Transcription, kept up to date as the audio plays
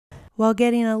While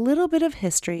getting a little bit of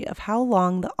history of how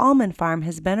long the almond farm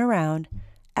has been around,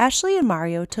 Ashley and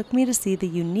Mario took me to see the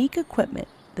unique equipment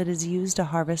that is used to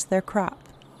harvest their crop.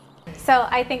 So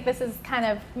I think this is kind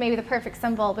of maybe the perfect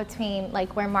symbol between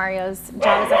like where Mario's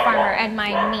job as a farmer and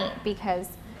mine meet, because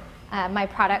my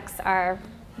products are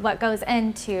what goes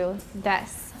into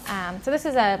this. So this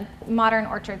is a modern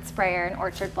orchard sprayer, an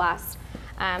orchard blast.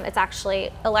 It's actually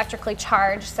electrically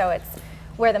charged, so it's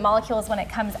where the molecules, when it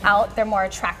comes out, they're more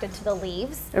attracted to the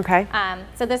leaves. Okay.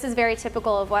 So this is very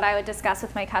typical of what I would discuss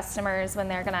with my customers when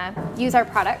they're gonna use our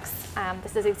products.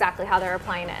 This is exactly how they're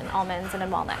applying it in almonds and in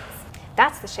walnuts.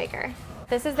 That's the shaker.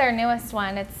 This is their newest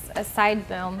one. It's a side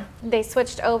boom. They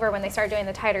switched over when they started doing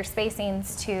the tighter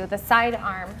spacings to the side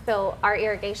arm. So our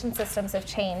irrigation systems have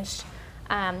changed,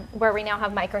 where we now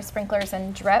have micro sprinklers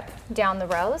and drip down the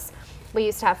rows. We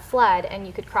used to have flood, and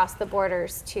you could cross the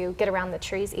borders to get around the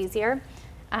trees easier.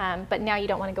 But now you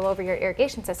don't want to go over your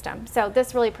irrigation system. So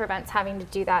this really prevents having to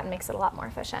do that and makes it a lot more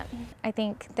efficient. I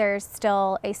think there's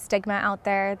still a stigma out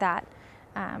there that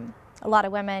a lot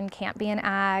of women can't be in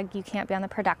ag, you can't be on the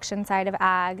production side of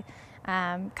ag,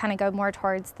 kind of go more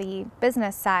towards the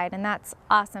business side, and that's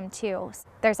awesome too.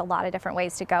 There's a lot of different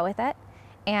ways to go with it,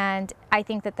 and I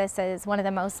think that this is one of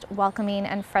the most welcoming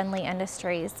and friendly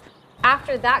industries.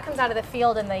 After that comes out of the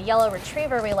field in the yellow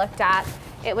retriever we looked at,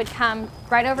 it would come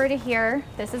right over to here.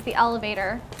 This is the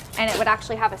elevator, and it would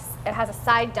actually have it has a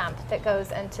side dump that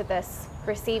goes into this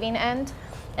receiving end,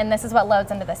 and this is what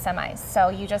loads into the semis. So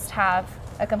you just have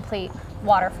a complete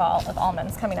waterfall of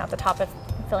almonds coming out the top of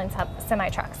filling semi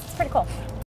trucks. It's pretty cool.